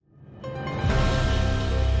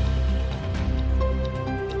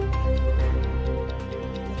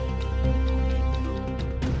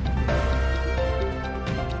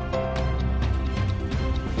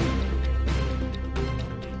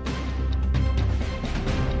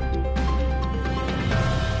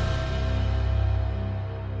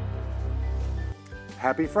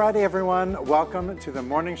Happy Friday, everyone. Welcome to the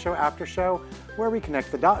Morning Show After Show, where we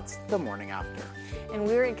connect the dots the morning after. And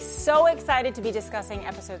we're so excited to be discussing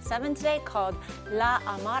episode 7 today called La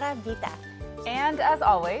Amara Vita. And as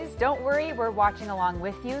always, don't worry, we're watching along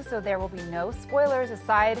with you, so there will be no spoilers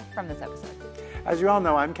aside from this episode. As you all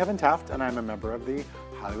know, I'm Kevin Taft, and I'm a member of the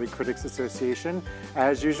Hollywood Critics Association.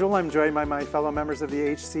 As usual, I'm joined by my fellow members of the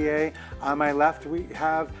HCA. On my left, we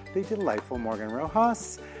have the delightful Morgan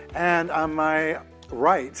Rojas, and on my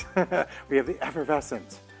right, we have the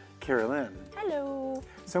effervescent Kiyra Lynn. Hello.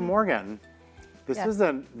 So Morgan, this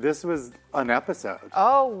was an episode.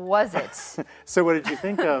 Oh, was it? So what did you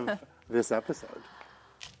think of this episode?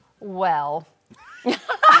 Well.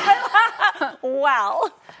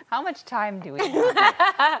 Well. How much time do we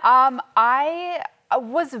have? I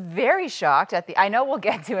was very shocked at I know we'll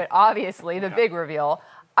get to it, obviously, the big reveal.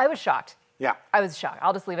 I was shocked. Yeah. I was shocked.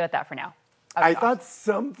 I'll just leave it at that for now. I thought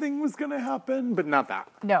something was going to happen, but not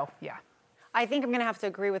that. No, yeah. I think I'm going to have to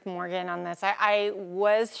agree with Morgan on this. I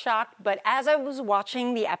was shocked, but as I was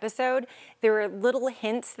watching the episode, there were little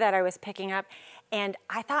hints that I was picking up, and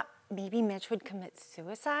I thought maybe Mitch would commit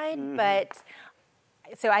suicide, but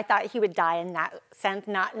so I thought he would die in that sense,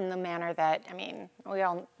 not in the manner that, I mean, we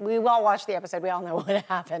all watched the episode, we all know what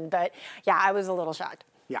happened, but yeah, I was a little shocked.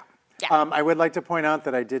 Yeah. Yeah. I would like to point out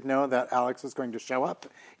that I did know that Alex was going to show up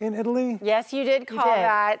in Italy. Yes, you did call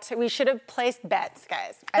that. We should have placed bets,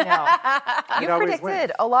 guys. I know. You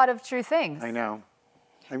predicted a lot of true things. I know.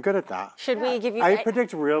 I'm good at that. Should we give you... I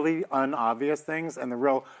predict really unobvious things, and the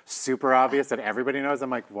real super obvious that everybody knows, I'm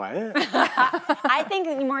like, what? I think,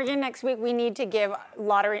 Morgan, next week we need to get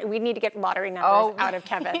lottery numbers out of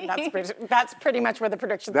Kevin. That's pretty much where the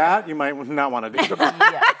predictions That you might not want to do.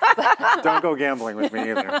 Don't go gambling with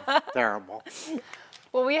me either. Terrible.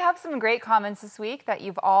 Well, we have some great comments this week that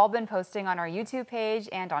you've all been posting on our YouTube page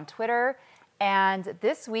and on Twitter. And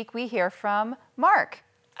this week we hear from Mark.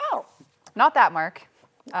 Oh. Not that Mark.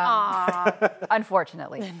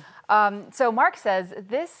 Unfortunately. So Mark says,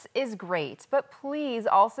 this is great, but please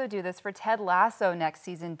also do this for Ted Lasso next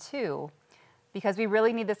season too, because we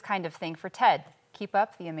really need this kind of thing for Ted. Keep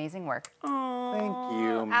up the amazing work. Aww. Thank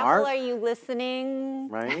you, Mark. Apple, are you listening?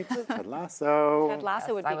 Right? Ted Lasso. Ted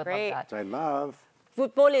Lasso would be great. Love that. Which I love.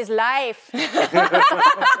 Football is life.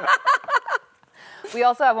 We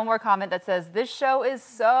also have one more comment that says, this show is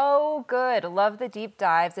so good. Love the deep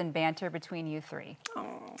dives and banter between you three.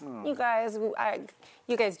 Oh. You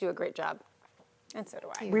guys do a great job. And so do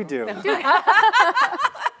I. We do.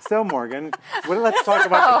 So, Morgan, let's talk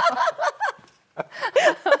about...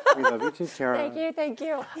 We love you too, Tara. Thank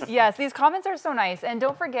you. Yes, these comments are so nice. And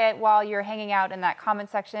don't forget, while you're hanging out in that comment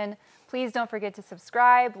section, please don't forget to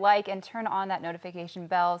subscribe, like, and turn on that notification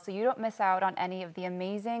bell so you don't miss out on any of the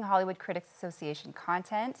amazing Hollywood Critics Association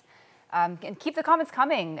content. And keep the comments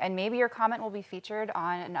coming, and maybe your comment will be featured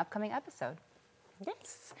on an upcoming episode.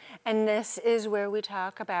 Yes. And this is where we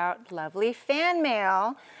talk about lovely fan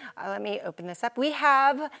mail. Let me open this up. We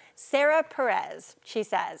have Sarah Perez. She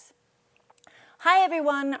says, hi,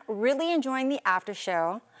 everyone. Really enjoying the after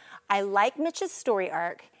show. I like Mitch's story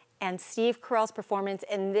arc and Steve Carell's performance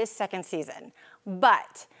in this second season.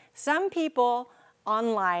 But some people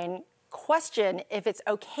online question if it's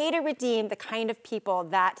okay to redeem the kind of people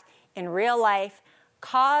that, in real life,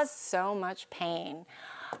 cause so much pain.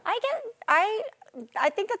 I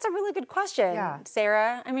think that's a really good question,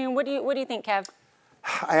 Sarah. I mean, what do you think, Kev?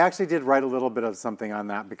 I actually did write a little bit of something on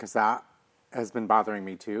that because that has been bothering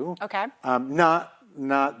me too. Okay. Not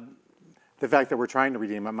the fact that we're trying to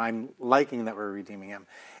redeem him. I'm liking that we're redeeming him.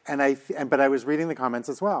 But I was reading the comments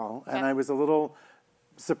as well, and I was a little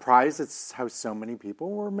surprised at how so many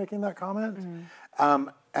people were making that comment. Mm-hmm.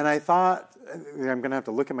 And I thought, I'm going to have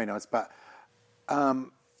to look at my notes, but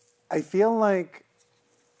I feel like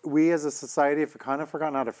we as a society have kind of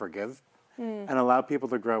forgotten how to forgive and allow people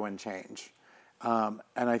to grow and change. And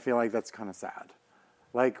I feel like that's kind of sad.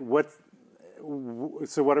 Like,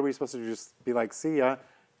 so what are we supposed to do? Just be like, see ya?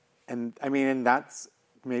 And I mean, and that's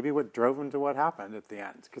maybe what drove him to what happened at the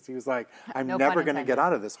end. Because he was like, I'm never going to get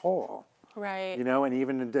out of this hole. Right. You know, and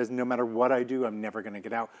even no matter what I do, I'm never going to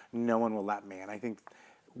get out. No one will let me. And I think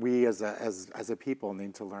we as a people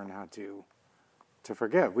need to learn how to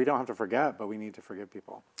forgive. We don't have to forget, but we need to forgive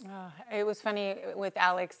people. It was funny with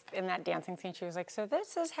Alex in that dancing scene. She was like, so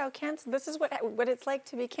this is what it's like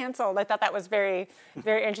to be canceled. I thought that was very,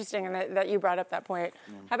 very interesting, and that you brought up that point.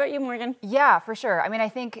 Yeah. How about you, Morgan? Yeah, for sure. I mean, I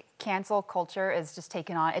think cancel culture is just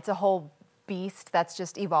taken on. It's a whole beast that's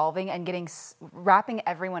just evolving and wrapping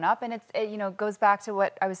everyone up. And it goes back to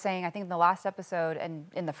what I was saying, I think in the last episode and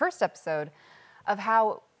in the first episode, of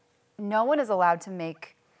how no one is allowed to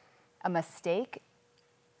make a mistake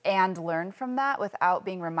and learn from that without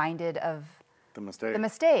being reminded of The mistake. the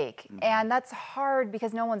mistake. And that's hard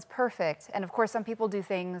because no one's perfect. And of course, some people do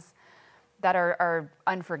things that are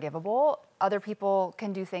unforgivable. Other people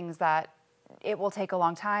can do things that it will take a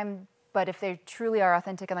long time, but if they truly are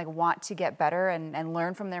authentic and like want to get better and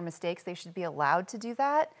learn from their mistakes, they should be allowed to do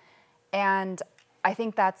that. And I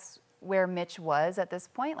think that's where Mitch was at this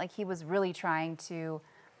point. Like, he was really trying to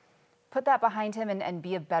put that behind him and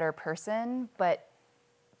be a better person, but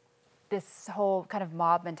this whole kind of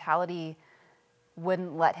mob mentality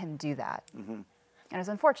wouldn't let him do that. And it was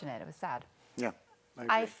unfortunate. It was sad. Yeah.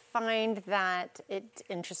 I find that it's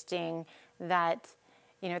interesting that,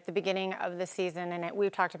 you know, at the beginning of the season, and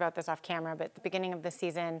we've talked about this off camera, but at the beginning of the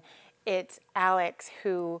season, it's Alex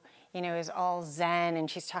who, you know, is all zen, and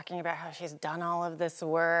she's talking about how she's done all of this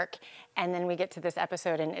work. And then we get to this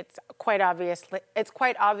episode, and it's quite obvious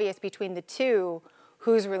between the two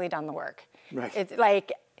who's really done the work. Right. It's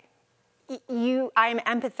like, I'm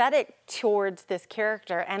empathetic towards this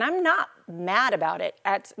character, and I'm not mad about it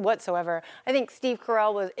whatsoever. I think Steve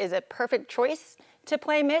Carell is a perfect choice to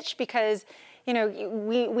play Mitch because, you know,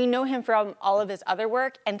 we know him from all of his other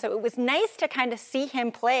work, and so it was nice to kind of see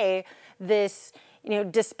him play this, you know,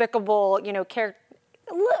 despicable, you know, character,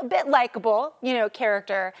 a little bit likable, you know,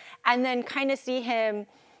 character, and then kind of see him.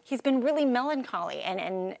 He's been really melancholy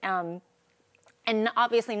and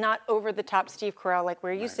obviously not over the top Steve Carell like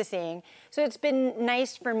we're used to seeing. So it's been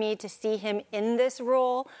nice for me to see him in this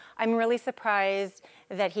role. I'm really surprised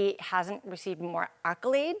that he hasn't received more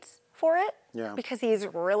accolades for it because he's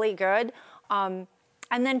really good. And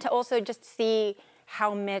then to also just see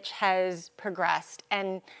how Mitch has progressed.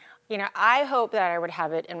 And, you know, I hope that I would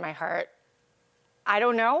have it in my heart, I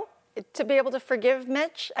don't know, to be able to forgive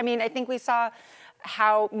Mitch. I mean, I think we saw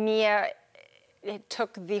how Mia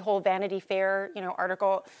took the whole Vanity Fair, you know,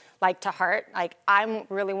 article like to heart. Like, I'm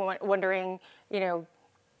really wondering, you know,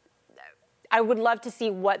 I would love to see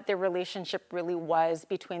what their relationship really was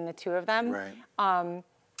between the two of them. Right.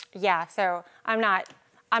 Yeah, so I'm not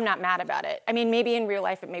mad about it. I mean, maybe in real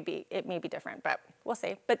life it may be different, but we'll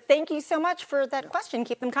see. But thank you so much for that question.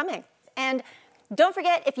 Keep them coming. And don't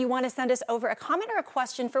forget, if you want to send us over a comment or a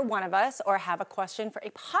question for one of us, or have a question for a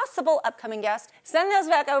possible upcoming guest, send those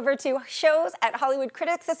back over to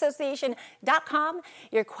shows@HollywoodCriticsAssociation.com.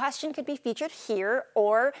 Your question could be featured here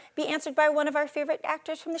or be answered by one of our favorite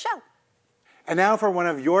actors from the show. And now for one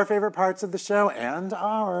of your favorite parts of the show and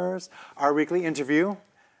ours, our weekly interview.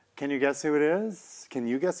 Can you guess who it is? Can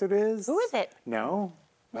you guess who it is? Who is it? No?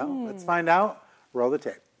 Well, let's find out. Roll the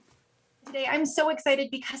tape. Today, I'm so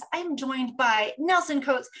excited because I'm joined by Nelson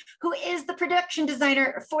Coates, who is the production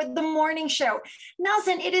designer for The Morning Show.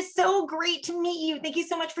 Nelson, it is so great to meet you. Thank you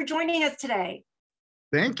so much for joining us today.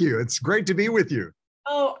 Thank you. It's great to be with you.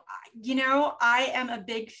 Oh, you know, I am a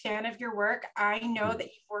big fan of your work. I know that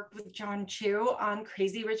you've worked with John Chu on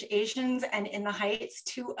Crazy Rich Asians and In the Heights,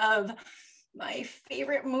 two of my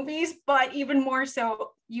favorite movies, but even more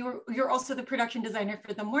so, you're also the production designer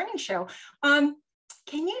for The Morning Show.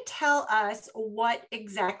 Can you tell us what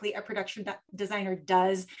exactly a production designer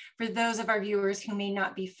does for those of our viewers who may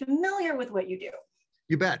not be familiar with what you do?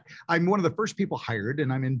 You bet. I'm one of the first people hired,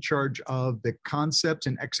 and I'm in charge of the concept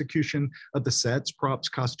and execution of the sets, props,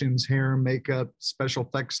 costumes, hair, makeup, special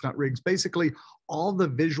effects, stunt rigs, basically all the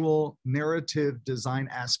visual narrative design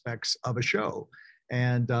aspects of a show.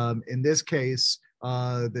 And in this case,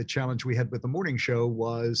 the challenge we had with The Morning Show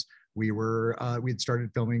was we'd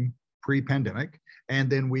started filming pre-pandemic, and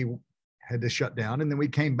then we had to shut down, and then we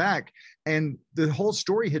came back, and the whole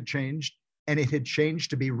story had changed, and it had changed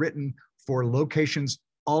to be written for locations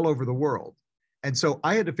all over the world. And so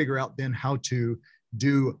I had to figure out then how to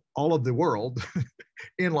do all of the world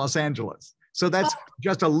in Los Angeles. So that's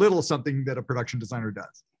just a little something that a production designer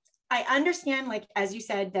does. I understand, like, as you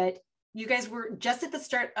said, that you guys were just at the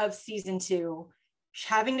start of season 2,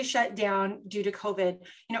 having to shut down due to COVID.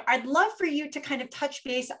 You know, I'd love for you to kind of touch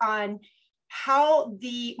base on how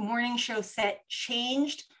the Morning Show set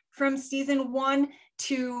changed from season 1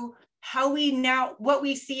 to how what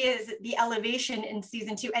we see is the elevation in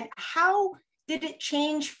season 2, and how did it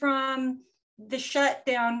change from the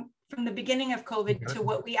shutdown from the beginning of COVID to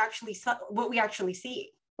what we actually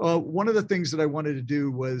see? One of the things that I wanted to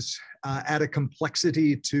do was add a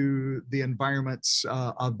complexity to the environments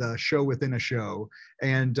of the show within a show,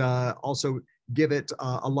 and also give it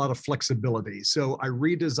a lot of flexibility. So I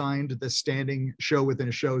redesigned the standing show within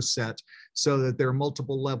a show set so that there are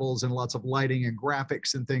multiple levels and lots of lighting and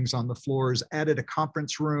graphics and things on the floors, added a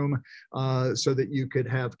conference room so that you could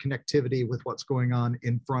have connectivity with what's going on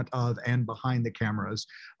in front of and behind the cameras,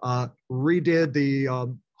 redid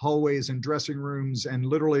the hallways and dressing rooms, and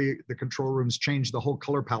literally the control rooms changed the whole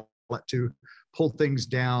color palette to pull things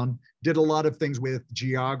down, did a lot of things with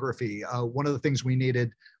geography. One of the things we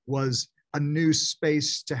needed was a new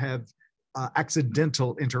space to have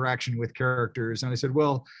accidental interaction with characters. And I said,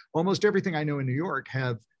 well, almost everything I know in New York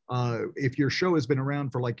have, if your show has been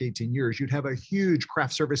around for like 18 years, you'd have a huge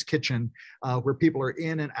craft service kitchen where people are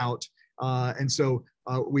in and out. And so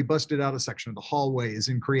we busted out a section of the hallways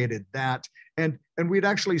and created that. And we'd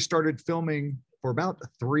actually started filming for about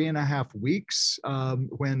 3.5 weeks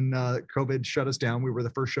when COVID shut us down. We were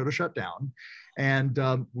the first show to shut down, and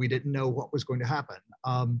we didn't know what was going to happen.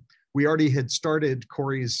 We already had started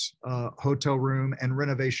Corey's hotel room and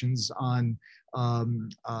renovations on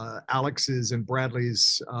Alex's and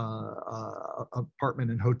Bradley's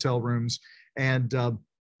apartment and hotel rooms. And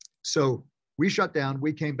so we shut down.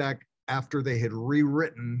 We came back after they had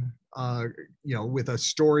rewritten, with a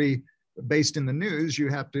story based in the news. You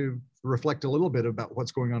have to reflect a little bit about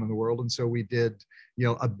what's going on in the world. And so we did,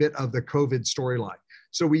 a bit of the COVID storyline.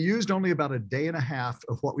 So we used only about a day and a half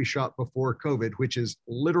of what we shot before COVID, which is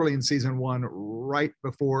literally in season 1, right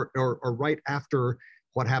before or right after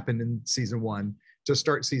what happened in season 1 to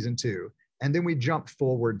start season 2. And then we jump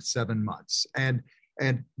forward 7 months. And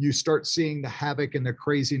you start seeing the havoc and the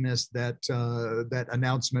craziness that that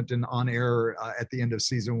announcement and on air at the end of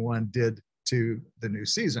season 1 did to the new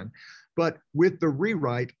season. But with the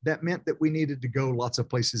rewrite, that meant that we needed to go lots of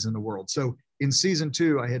places in the world. So in season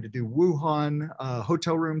 2, I had to do Wuhan,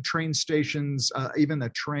 hotel room, train stations, even a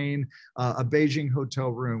train, a Beijing hotel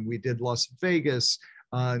room. We did Las Vegas,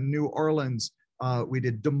 New Orleans. We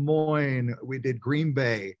did Des Moines. We did Green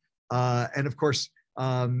Bay. And of course,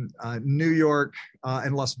 New York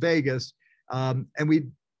and Las Vegas. And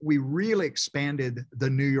we really expanded the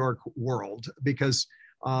New York world because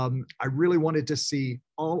I really wanted to see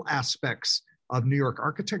all aspects of New York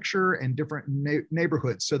architecture and different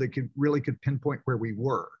neighborhoods so they could pinpoint where we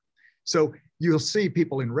were. So you'll see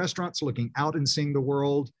people in restaurants looking out and seeing the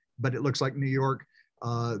world, but it looks like New York.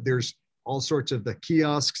 There's all sorts of the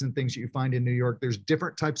kiosks and things that you find in New York. There's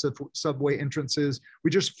different types of subway entrances.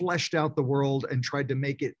 We just fleshed out the world and tried to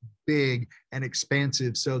make it big and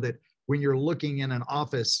expansive so that when you're looking in an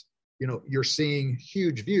office, you're seeing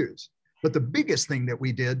huge views. But the biggest thing that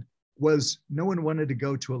we did was no one wanted to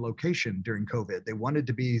go to a location during COVID. They wanted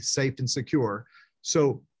to be safe and secure.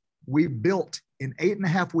 So we built in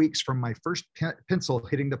 8.5 weeks from my first pencil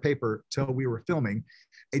hitting the paper till we were filming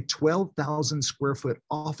a 12,000 square foot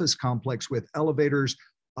office complex with elevators,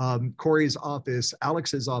 Corey's office,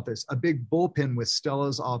 Alex's office, a big bullpen with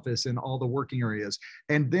Stella's office and all the working areas.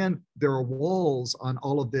 And then there are walls on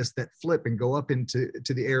all of this that flip and go up into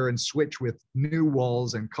the air and switch with new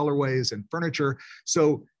walls and colorways and furniture.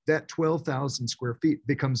 So that 12,000 square feet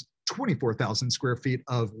becomes 24,000 square feet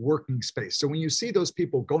of working space. So when you see those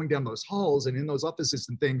people going down those halls and in those offices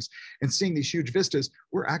and things and seeing these huge vistas,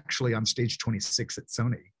 we're actually on stage 26 at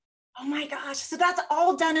Sony. Oh my gosh. So that's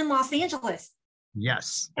all done in Los Angeles.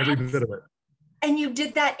 Yes, every bit of it. And you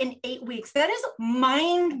did that in 8 weeks. That is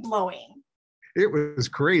mind-blowing. It was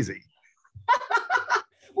crazy.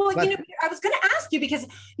 Well, I was going to ask you because,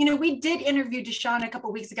 we did interview Deshaun a couple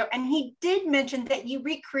of weeks ago, and he did mention that you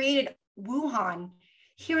recreated Wuhan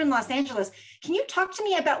here in Los Angeles. Can you talk to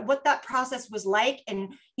me about what that process was like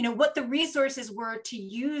and, what the resources were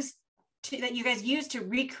that you guys used to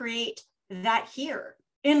recreate that here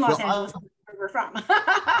in Los Angeles, where we're from?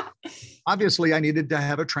 Obviously, I needed to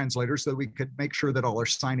have a translator so we could make sure that all our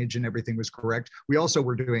signage and everything was correct. We also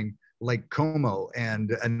were doing Lake Como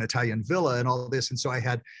and an Italian villa and all of this. And so I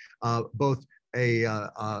had both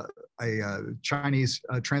a Chinese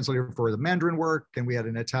translator for the Mandarin work, and we had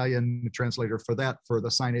an Italian translator for that, for the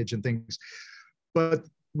signage and things. But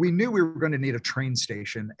we knew we were going to need a train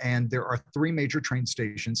station, and there are 3 major train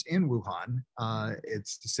stations in Wuhan.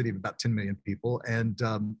 It's a city of about 10 million people, and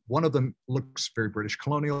one of them looks very British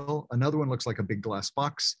colonial. Another one looks like a big glass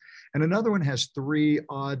box, and another one has 3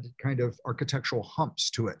 odd kind of architectural humps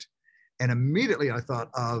to it. And immediately I thought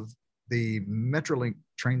of the Metrolink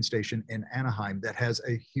train station in Anaheim that has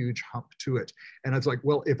a huge hump to it. And I was like,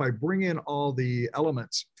 well, if I bring in all the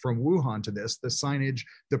elements from Wuhan to this, the signage,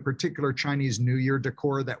 the particular Chinese New Year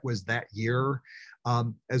decor that was that year,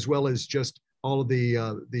 as well as just all of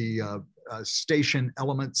the station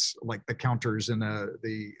elements like the counters and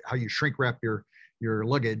the how you shrink wrap your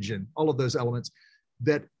luggage and all of those elements,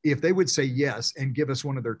 that if they would say yes and give us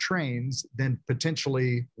one of their trains, then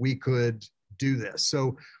potentially we could do this.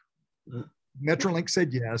 So Metrolink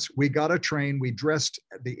said yes. We got a train. We dressed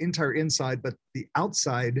the entire inside, but the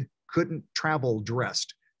outside couldn't travel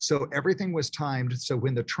dressed. So everything was timed. So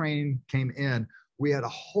when the train came in, we had a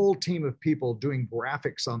whole team of people doing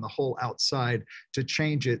graphics on the whole outside to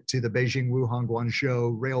change it to the Beijing, Wuhan,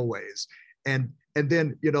 Guangzhou railways. And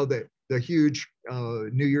then, the huge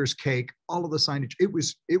New Year's cake, all of the signage, it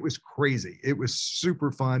was crazy. It was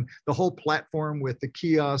super fun. The whole platform with the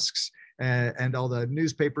kiosks and all the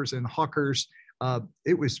newspapers and hawkers,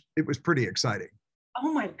 it was pretty exciting.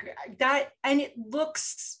 Oh my God, and it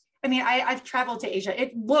looks, I've traveled to Asia.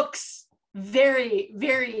 It looks very,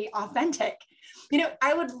 very authentic.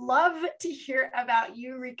 I would love to hear about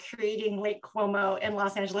you recreating Lake Como in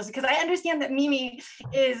Los Angeles, because I understand that Mimi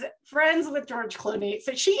is friends with George Clooney.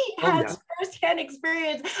 So she has firsthand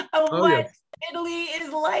experience of what Italy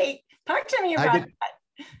is like. Talk to me about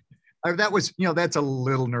that. That was, that's a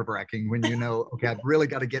little nerve-wracking when okay, I've really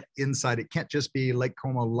got to get inside. It can't just be Lake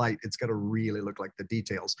Como light. It's got to really look like the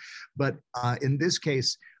details. But in this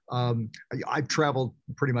case, I've traveled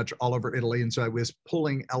pretty much all over Italy, and so I was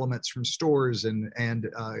pulling elements from stores and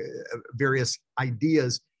various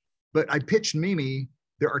ideas. But I pitched Mimi.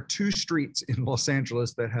 There are 2 streets in Los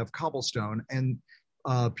Angeles that have cobblestone, and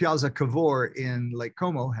Piazza Cavour in Lake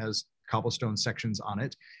Como has cobblestone sections on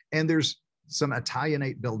it, and there's some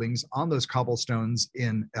Italianate buildings on those cobblestones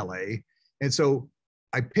in LA. And so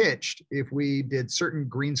I pitched if we did certain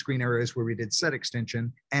green screen areas where we did set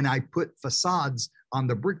extension, and I put facades on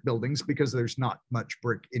the brick buildings, because there's not much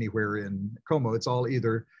brick anywhere in Como. It's all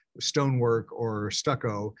either stonework or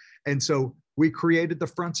stucco. And so we created the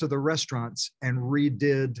fronts of the restaurants and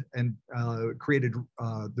redid and created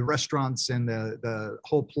the restaurants and the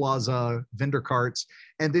whole plaza, vendor carts,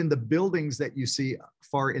 and then the buildings that you see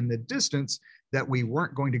far in the distance that we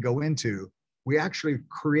weren't going to go into. We actually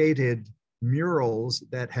created murals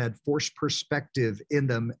that had forced perspective in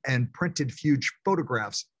them and printed huge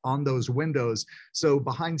photographs on those windows. So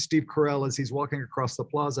behind Steve Carell, as he's walking across the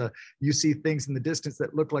plaza, you see things in the distance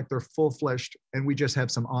that look like they're full-fleshed, and we just have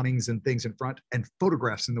some awnings and things in front and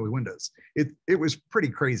photographs in the windows. It was pretty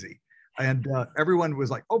crazy. And everyone was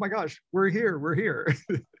like, oh my gosh, we're here.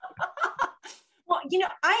 Well,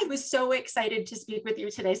 I was so excited to speak with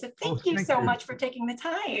you today. So thank you so much for taking the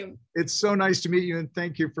time. It's so nice to meet you, and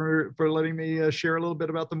thank you for letting me share a little bit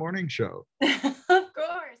about the morning show. Of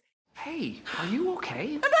course. Hey, are you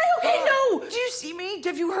okay? Am I okay? No! Do you see me?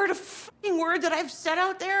 Have you heard a f***ing word that I've said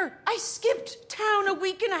out there? I skipped town a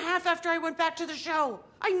week and a half after I went back to the show.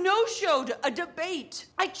 I no-showed a debate.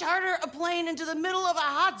 I chartered a plane into the middle of a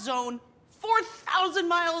hot zone 4,000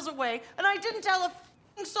 miles away, and I didn't tell a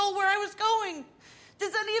f***ing soul where I was going.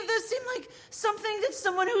 Does any of this seem like something that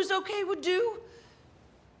someone who's okay would do?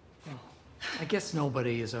 Well, I guess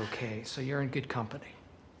nobody is okay, so you're in good company.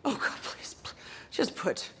 Oh, God, please. Just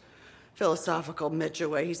put philosophical Mitch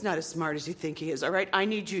away. He's not as smart as you think he is, all right? I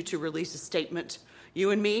need you to release a statement. You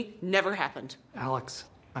and me never happened. Alex,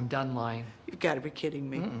 I'm done lying. You've got to be kidding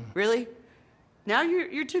me. Really? Now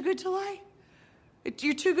you're too good to lie?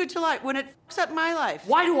 You're too good to lie when it fucks up my life.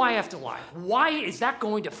 Why do I have to lie? Why is that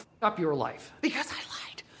going to fuck up your life? Because I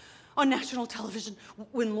lied on national television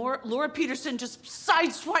when Laura Peterson just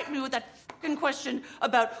sideswiped me with that fucking question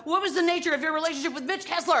about what was the nature of your relationship with Mitch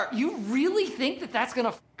Kessler. You really think that that's going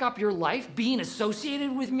to fuck up your life, being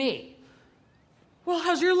associated with me? Well,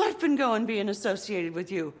 how's your life been going being associated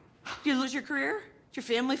with you? Did you lose your career? Did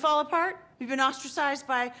your family fall apart? You've been ostracized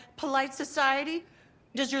by polite society?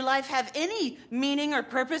 Does your life have any meaning or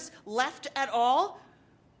purpose left at all?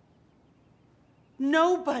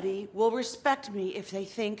 Nobody will respect me if they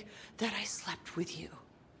think that I slept with you.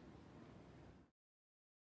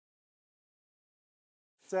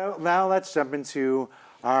 So now let's jump into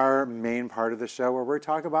our main part of the show, where we're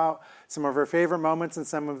talking about some of our favorite moments and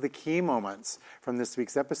some of the key moments from this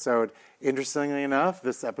week's episode. Interestingly enough,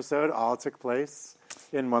 this episode all took place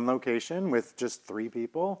in one location with just 3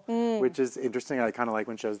 people, which is interesting. I kind of like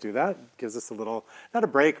when shows do that. It gives us a little, not a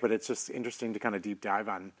break, but it's just interesting to kind of deep dive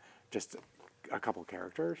on just a couple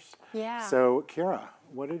characters. Yeah. So Kiyra,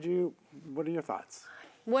 what are your thoughts?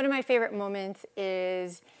 One of my favorite moments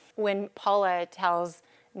is when Paula tells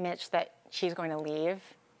Mitch that she's going to leave.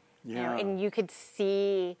 Yeah. And you could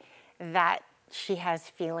see that she has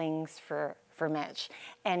feelings for Mitch.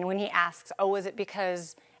 And when he asks, oh, was it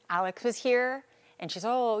because Alex was here? And she's,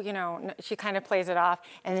 she kind of plays it off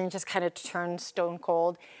and then just kind of turns stone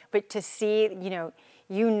cold. But to see,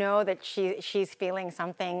 that she's feeling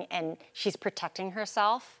something and she's protecting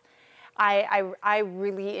herself. I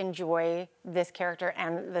really enjoy this character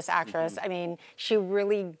and this actress. I mean, she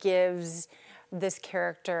really gives this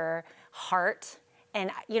character heart.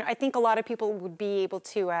 And, I think a lot of people would be able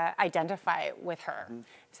to identify with her.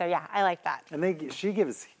 So, yeah, I like that. And she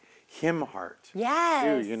gives him heart.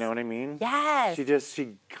 Yes. Too, you know what I mean? Yes.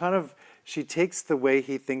 she takes the way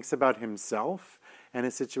he thinks about himself and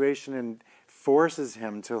his situation and forces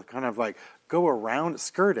him to kind of like go around,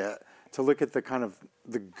 skirt it, to look at the kind of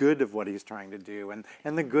the good of what he's trying to do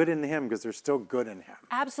and the good in him, because there's still good in him.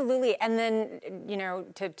 Absolutely. And then,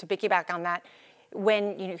 to piggyback on that,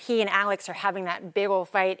 when, he and Alex are having that big old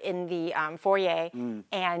fight in the foyer,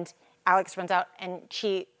 and Alex runs out and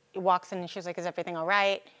she walks in and she's like, is everything all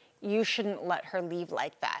right? You shouldn't let her leave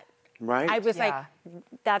like that. Right. I was like,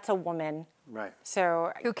 that's a woman. Right.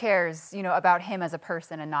 So Who cares, about him as a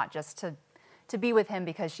person and not just to be with him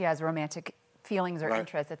because she has romantic feelings or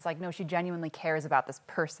interests. It's like, no, she genuinely cares about this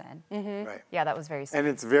person. Right. Yeah, that was very sweet. And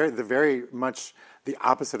it's very much the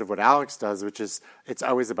opposite of what Alex does, which is it's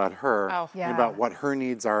always about her and about what her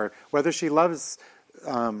needs are, whether she loves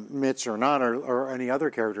Mitch or not, or any other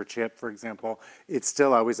character, Chip, for example. It's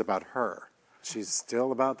still always about her. She's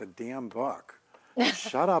still about the damn book.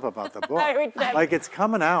 Shut up about the book. Like, it's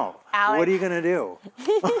coming out. Alex. What are you going to do?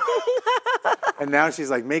 And now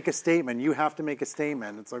she's like, make a statement. You have to make a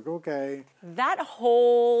statement. It's like, okay. that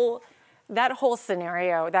whole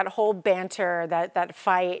scenario, that whole banter, that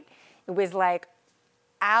fight, it was like,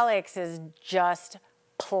 Alex is just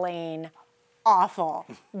plain awful.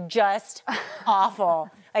 Just awful.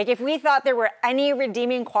 Like, if we thought there were any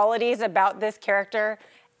redeeming qualities about this character,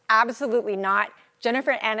 absolutely not.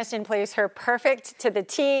 Jennifer Aniston plays her perfect to the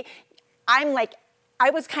T. I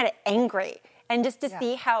was kind of angry. And just to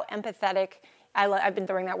see how empathetic, I've been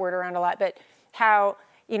throwing that word around a lot, but how,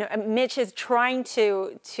 Mitch is trying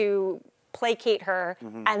to placate her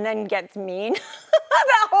and then gets mean.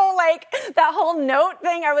 that whole note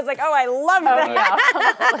thing, I was like, oh, I love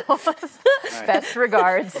that. Yeah. Best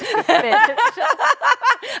regards. I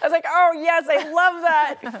was like, oh, yes, I love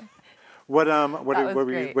that. What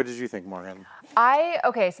did you think, Morgan?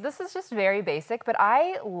 So this is just very basic, but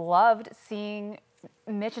I loved seeing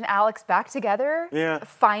Mitch and Alex back together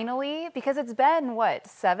finally, because it's been,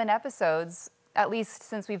 7 episodes, at least,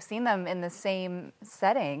 since we've seen them in the same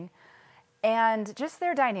setting. And just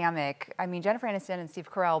their dynamic. I mean, Jennifer Aniston and Steve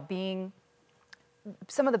Carell being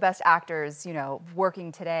some of the best actors,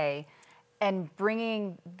 working today, and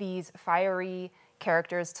bringing these fiery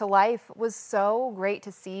characters to life was so great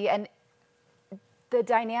to see. And the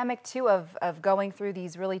dynamic, too, of going through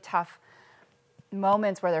these really tough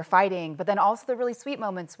moments where they're fighting, but then also the really sweet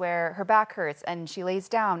moments where her back hurts and she lays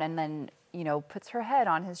down and then, puts her head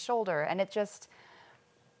on his shoulder. And it just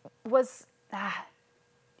was,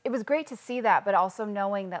 it was great to see that, but also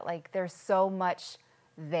knowing that, there's so much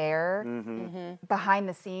there behind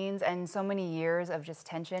the scenes and so many years of just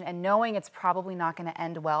tension, and knowing it's probably not going to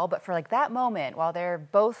end well, but for, that moment while they're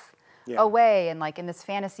both away and, in this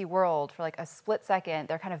fantasy world for, a split second,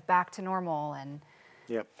 they're kind of back to normal. And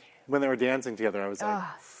when they were dancing together, I was like,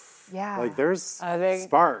 yeah. There's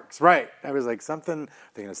sparks. Right. I was like, something,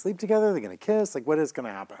 they're going to sleep together, they're going to kiss, what is going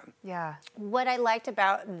to happen? Yeah. What I liked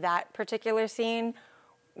about that particular scene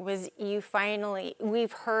was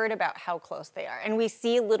we've heard about how close they are. And we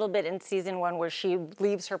see a little bit in season 1 where she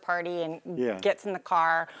leaves her party and gets in the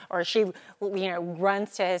car, or she,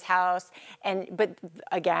 runs to his house. But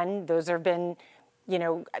again, those have been,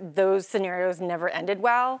 those scenarios never ended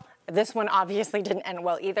well. This one obviously didn't end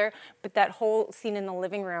well either. But that whole scene in the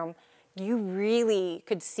living room, you really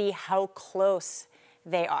could see how close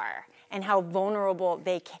they are and how vulnerable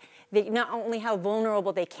not only how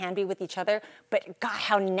vulnerable they can be with each other, but God,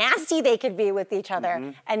 how nasty they could be with each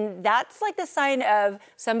other. And that's the sign of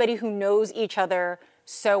somebody who knows each other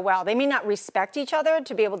so well. They may not respect each other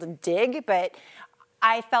to be able to dig, but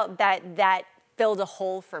I felt that filled a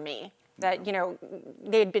hole for me. That,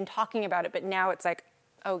 they had been talking about it, but now it's like,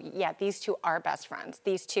 oh yeah, these two are best friends.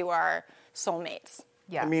 These two are soulmates.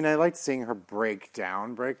 Yeah. I mean, I liked seeing her break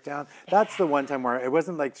down. That's the one time where it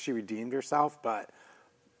wasn't like she redeemed herself, but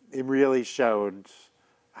it really showed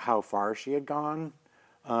how far she had gone.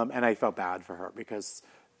 And I felt bad for her because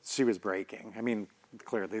she was breaking. I mean,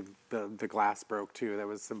 clearly the glass broke too. That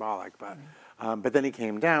was symbolic. But then he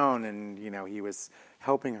came down and, he was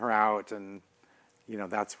helping her out. And,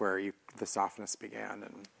 that's where the softness began.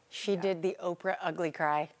 And she did the Oprah ugly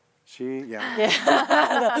cry. the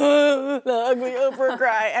ugly Oprah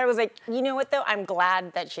cry. I was like, you know what though? I'm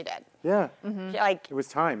glad that she did. Yeah. It was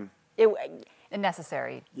time. And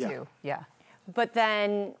necessary, too. Yeah. But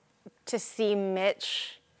then to see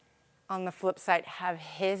Mitch, on the flip side, have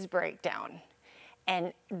his breakdown,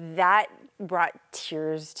 and that brought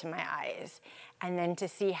tears to my eyes. And then to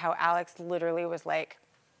see how Alex literally was like,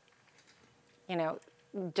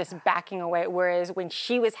 just backing away. Whereas when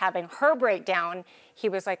she was having her breakdown, he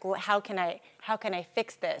was like, well, how can I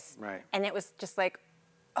fix this? Right. And it was just like,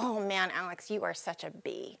 oh man, Alex, you are such a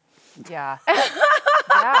bee. Yeah.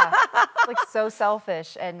 Yeah. Like so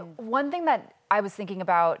selfish. And one thing that I was thinking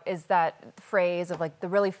about is that phrase of like the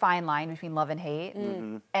really fine line between love and hate.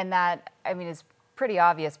 Mm-hmm. And that, I mean, is pretty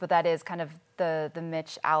obvious, but that is kind of the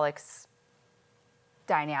Mitch Alex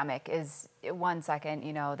dynamic. Is 1 second,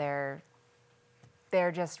 you know, they're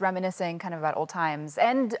just reminiscing kind of about old times.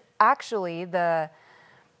 And actually the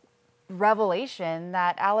revelation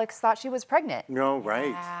that Alex thought she was pregnant. No, right.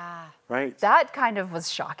 Yeah. Right. That kind of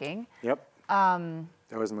was shocking. Yep.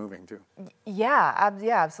 That was moving too. Yeah,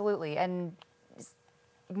 absolutely. And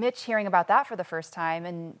Mitch hearing about that for the first time,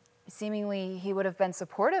 and seemingly he would have been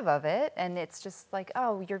supportive of it. And it's just like,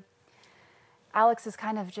 oh, Alex is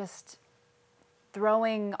kind of just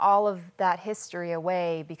throwing all of that history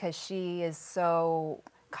away because she is so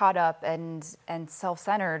caught up and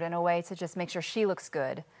self-centered in a way to just make sure she looks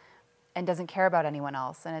good and doesn't care about anyone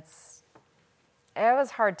else. And it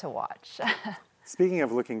was hard to watch. Speaking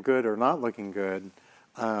of looking good or not looking good,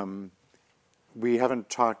 we haven't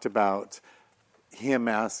talked about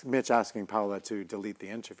Mitch asking Paula to delete the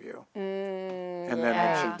interview. And then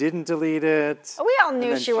when she didn't delete it. We all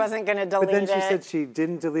knew she wasn't going to delete it. But then she said she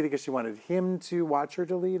didn't delete it because she wanted him to watch her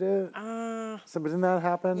delete it. So didn't that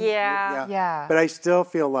happen? Yeah. But I still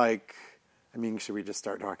feel like, I mean, should we just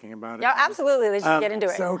start talking about it? Yeah, absolutely. Let's just get into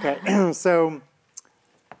it. So, okay.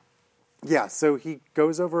 So he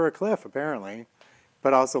goes over a cliff, apparently,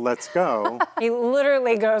 but also lets go. He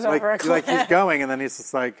literally goes over a cliff. Like he's going, and then he's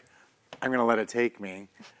just like, I'm going to let it take me.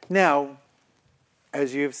 Now,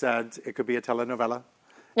 as you've said, it could be a telenovela.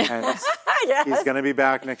 And Yes. he's going to be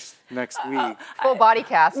back next week. Full body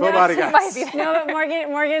cast. Full body cast. Might be No, but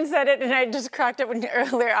Morgan said it, and I just cracked up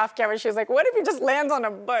earlier off camera. She was like, what if he just lands on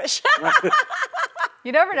a bush?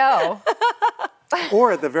 You never know.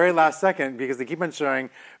 Or at the very last second, because they keep on showing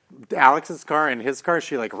Alex's car and his car,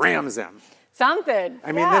 she like rams him. Something.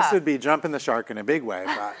 I mean, this would be jumping the shark in a big way.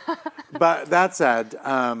 But that said,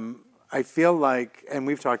 I feel like, and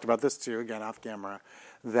we've talked about this too, again, off camera,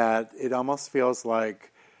 that it almost feels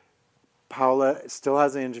like Paula still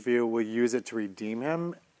has an interview, will use it to redeem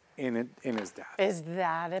him in his death. Is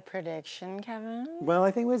that a prediction, Kevin? Well,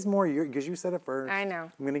 I think it was more because you said it first. I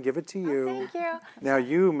know. I'm going to give it to you. Oh, thank you. Now,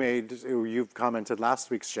 you've commented last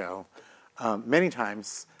week's show many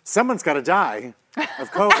times, someone's got to die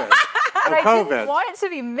of COVID. But I didn't want it to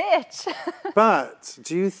be Mitch. But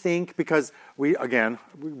do you think, because we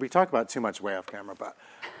talk about too much way off camera, but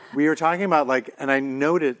we were talking about and I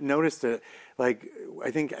noticed it, I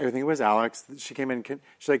think it was Alex. She came in,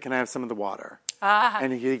 she's like, can I have some of the water?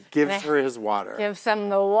 And he gives her his water. Give some of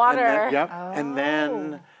the water. And then, and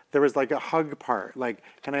then there was a hug part,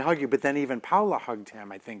 can I hug you? But then even Paula hugged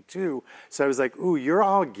him, I think, too. So I was like, ooh, you're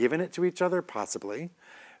all giving it to each other, possibly.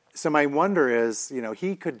 So my wonder is,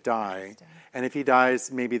 he could die, and if he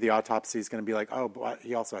dies, maybe the autopsy is going to be like, oh, but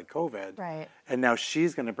he also had COVID. Right. And now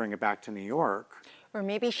she's going to bring it back to New York. Or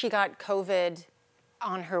maybe she got COVID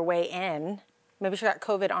on her way in.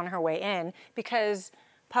 Because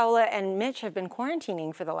Paula and Mitch have been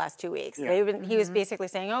quarantining for the last 2 weeks. Yeah. He was basically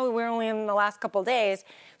saying, oh, we're only in the last couple days.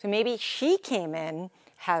 So maybe she came in,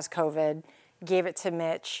 has COVID, gave it to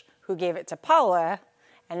Mitch, who gave it to Paula,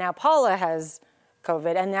 and now Paula has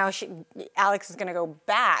COVID, and now Alex is going to go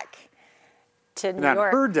back to New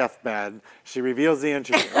York. On her deathbed, she reveals the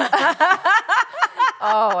interview.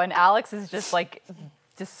 Oh, and Alex is just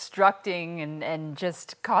destructing and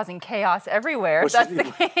just causing chaos everywhere. If that's the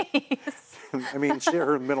case. I mean,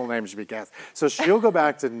 her middle name should be Cass. So she'll go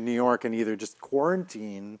back to New York and either just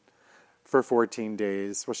quarantine for 14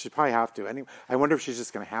 days. Well, she'd probably have to. Anyway, I wonder if she's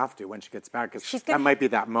just going to have to when she gets back, because that might be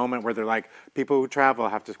that moment where they're like, people who travel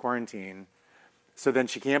have to quarantine. So then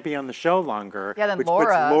she can't be on the show longer, then which Laura.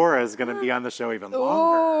 puts Laura is going to be on the show even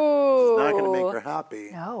longer. It's not going to make her happy.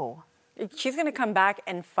 No. She's going to come back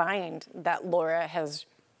and find that Laura has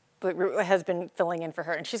been filling in for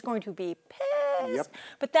her, and she's going to be pissed. Yep.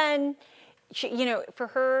 But then, for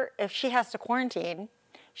her, if she has to quarantine,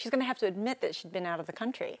 she's going to have to admit that she'd been out of the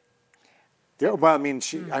country. Yeah. Well, I mean,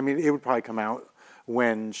 it would probably come out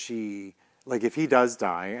when if he does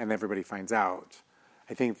die and everybody finds out.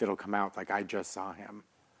 I think it'll come out I just saw him.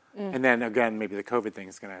 And then again, maybe the COVID thing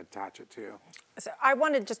is going to attach it too. So I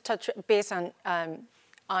want to just touch base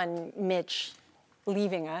on Mitch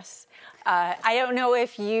leaving us. I don't know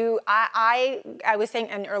if I was saying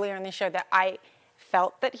earlier in the show that I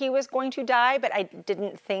felt that he was going to die, but I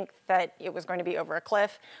didn't think that it was going to be over a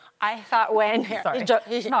cliff. I thought when... Sorry,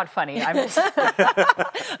 it's not funny. I'm just...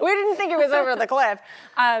 We didn't think it was over the cliff.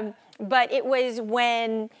 But it was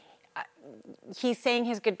when... he's saying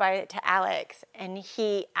his goodbye to Alex, and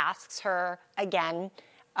he asks her again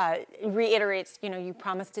reiterates, you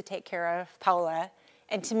promised to take care of Paula.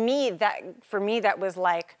 And to me, that was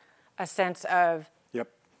like a sense of, Yep.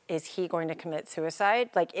 is he going to commit suicide?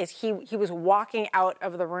 Like, he was walking out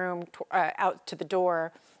of the room, out to the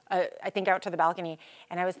door, I think out to the balcony.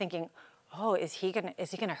 And I was thinking, oh, is he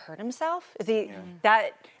gonna hurt himself? Is he,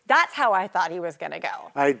 that's how I thought he was gonna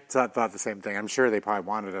go. I thought the same thing. I'm sure they probably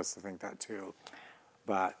wanted us to think that too.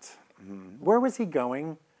 But where was he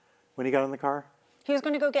going when he got in the car? He was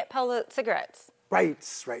going to go get Paula cigarettes. Right.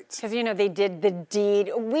 Because, they did the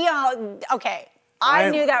deed. I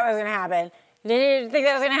knew that was going to happen. Did you think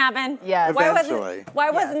that was going to happen? Yeah. Eventually.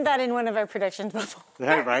 Why wasn't that in one of our predictions before?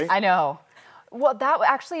 Yeah, right? I know. Well, that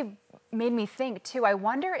actually made me think, too. I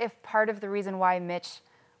wonder if part of the reason why Mitch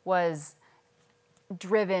was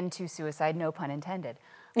driven to suicide, no pun intended.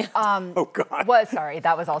 Oh, God. Sorry,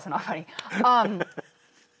 that was also not funny.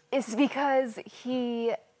 Is because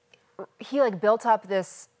he built up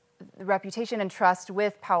this reputation and trust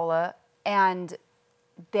with Paula, and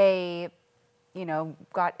they,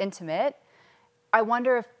 got intimate. I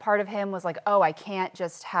wonder if part of him was like, oh, I can't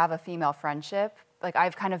just have a female friendship. Like,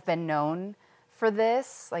 I've kind of been known for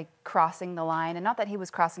this, like crossing the line. And not that he was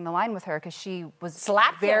crossing the line with her, because she was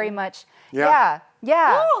Slapped very him. much. Yeah.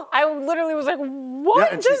 Yeah. Oh, I literally was like, what?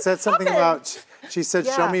 Yeah, and she said something about, she said,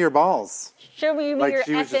 show me your balls. Show me Like, your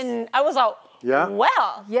she was effing. I was like, Yeah.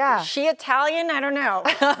 well, Yeah. Is she Italian? I don't know.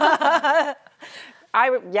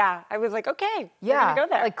 I was like, okay, we're gonna go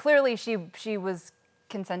there. Like, clearly she was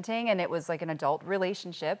consenting, and it was like an adult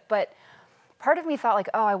relationship. But part of me thought, like,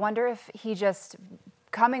 oh, I wonder if he just,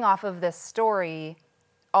 coming off of this story,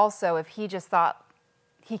 also if he just thought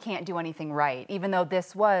he can't do anything right, even though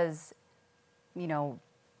this was, a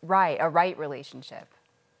right relationship.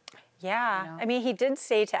 Yeah. I mean, he did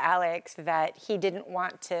say to Alex that he didn't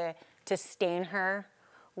want to stain her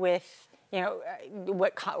with,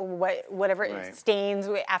 whatever Right. stains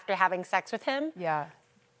after having sex with him. Yeah.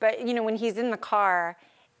 But, when he's in the car,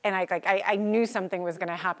 and I knew something was going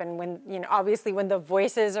to happen when, obviously when the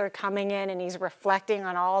voices are coming in and he's reflecting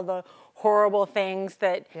on all the horrible things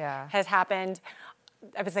that has happened.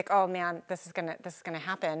 I was like, oh man, this is gonna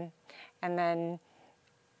happen. And then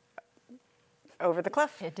over the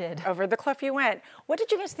cliff. It did. Over the cliff you went. What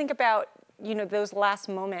did you guys think about, those last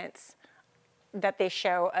moments that they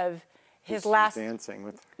show of his last dancing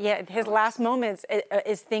with his last moments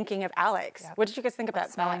is thinking of Alex. Yep. What did you guys think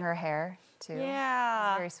about Smelling that? her hair, too.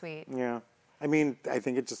 Yeah. Very sweet. Yeah. I mean, I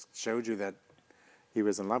think it just showed you that he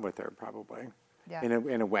was in love with her, probably. Yeah.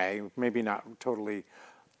 In a way, maybe not totally,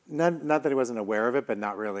 not that he wasn't aware of it, but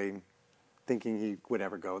not really thinking he would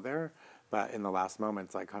ever go there. But in the last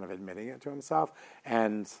moments, like kind of admitting it to himself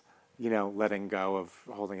and, letting go of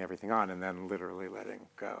holding everything on, and then literally letting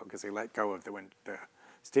go, because he let go of the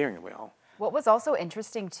steering wheel. What was also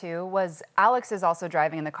interesting, too, was Alex is also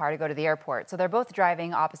driving in the car to go to the airport. So they're both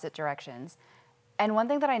driving opposite directions. And one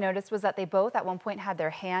thing that I noticed was that they both at one point had their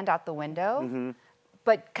hand out the window,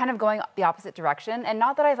 but kind of going the opposite direction. And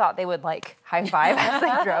not that I thought they would, like, high five as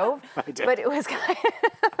they drove, but it was kind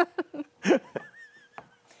of...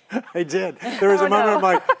 I did. There was a moment I'm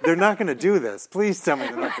like, they're not going to do this. Please tell me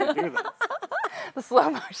they're not going to do this. The slow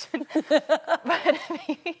motion. But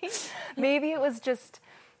maybe it was just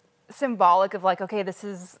symbolic of like, okay, this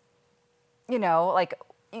is, like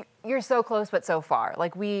you're so close but so far.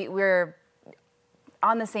 Like we're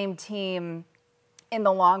on the same team in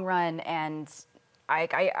the long run, and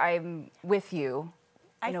I'm with you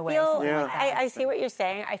in a way. I see what you're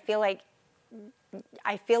saying. I feel like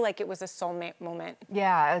it was a soulmate moment.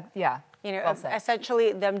 Yeah. Well said.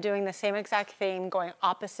 Essentially them doing the same exact thing, going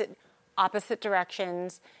opposite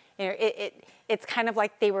directions. It's kind of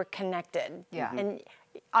like they were connected. Yeah. And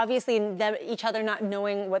obviously each other not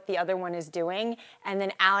knowing what the other one is doing, and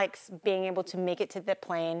then Alex being able to make it to the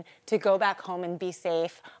plane, to go back home and be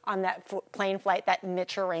safe on that plane flight that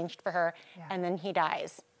Mitch arranged for her, and then he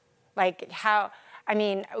dies. Like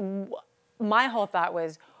my whole thought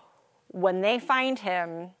was, when they find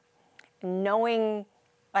him, knowing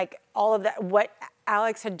like all of that, what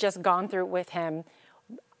Alex had just gone through with him,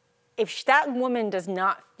 if that woman does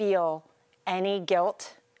not feel any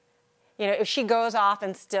guilt, if she goes off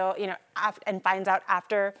and still, and finds out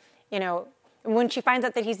after, when she finds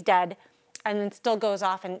out that he's dead, and then still goes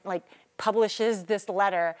off and like publishes this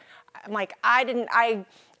letter, I'm like, I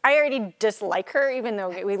already dislike her, even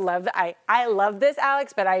though I love this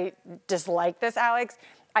Alex, but I dislike this Alex.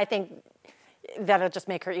 I think that'll just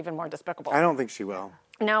make her even more despicable. I don't think she will.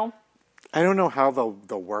 No? I don't know how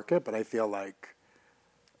they'll work it, but I feel like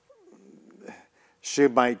she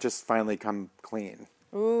might just finally come clean.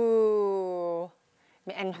 Ooh.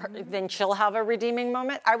 and then she'll have a redeeming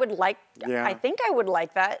moment. I think I would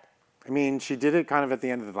like that. I mean, she did it kind of at the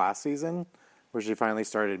end of the last season, where she finally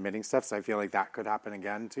started admitting stuff. So I feel like that could happen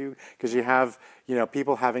again too, because you have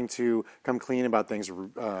people having to come clean about things.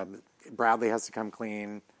 Bradley has to come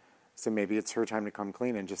clean, so maybe it's her time to come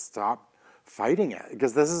clean and just stop fighting it,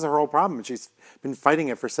 because this is her whole problem. She's been fighting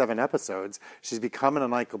it for 7 episodes. She's become an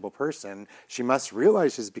unlikable person. She must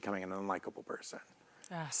realize she's becoming an unlikable person.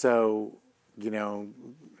 So,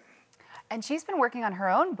 And she's been working on her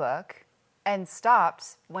own book and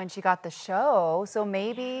stopped when she got the show. So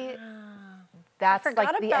maybe that's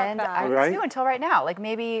like the end. I Right? knew until right now. Like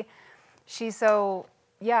maybe she's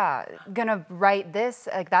gonna write this.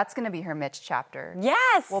 Like that's gonna be her Mitch chapter.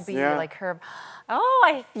 Yes. Will be like her.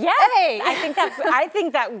 Oh, yes. I think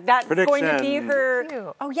that's going to be her.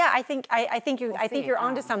 Cute. Oh yeah, I think you're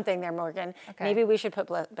onto something there, Morgan. Okay. Maybe we should put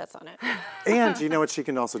bets on it. And you know what she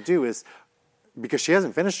can also do is, because she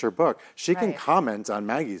hasn't finished her book, she can Right. comment on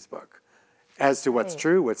Maggie's book as to what's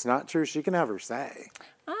true, what's not true. She can have her say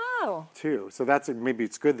Oh. too. So maybe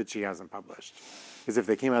it's good that she hasn't published. Because if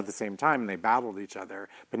they came out at the same time and they battled each other,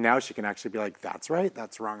 but now she can actually be like, that's right,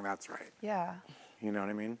 that's wrong, that's right. Yeah. You know what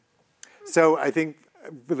I mean? So I think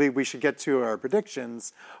really we should get to our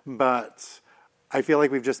predictions, but I feel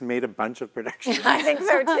like we've just made a bunch of predictions. I think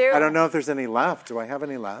so too. I don't know if there's any left. Do I have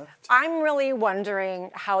any left? I'm really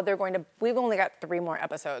wondering how they're going to. We've only got 3 more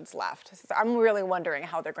episodes left. So I'm really wondering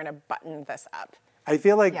how they're going to button this up. I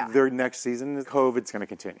feel like their next season, COVID's going to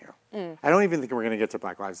continue. I don't even think we're going to get to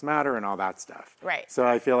Black Lives Matter and all that stuff. Right. So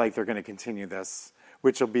I feel like they're going to continue this,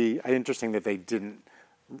 which will be interesting that they didn't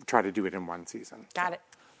try to do it in one season. Got it.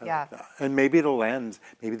 Yeah. And maybe it'll end.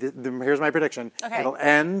 Maybe here's my prediction. Okay. It'll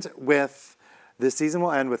end with, this season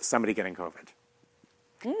will end with somebody getting COVID.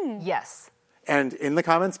 Yes. And in the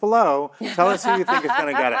comments below, tell us who you think is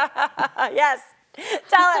going to get it. Yes.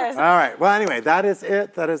 Tell us. All right. Well, anyway, that is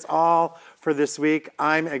it. That is all for this week.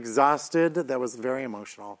 I'm exhausted. That was very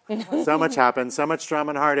emotional. So much happened. So much drama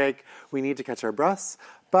and heartache. We need to catch our breaths.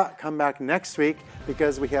 But come back next week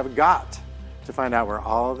because we have got to find out where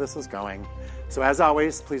all of this is going. So as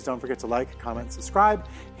always, please don't forget to like, comment, subscribe,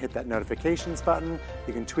 hit that notifications button.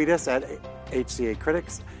 You can tweet us at HCA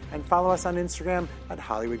Critics and follow us on Instagram at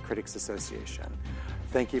Hollywood Critics Association.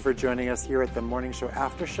 Thank you for joining us here at the Morning Show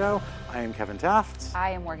After Show. I am Kevin Taft.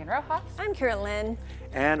 I am Morgan Rojas. I'm Kira Lynn.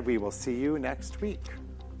 And we will see you next week.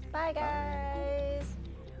 Bye, guys.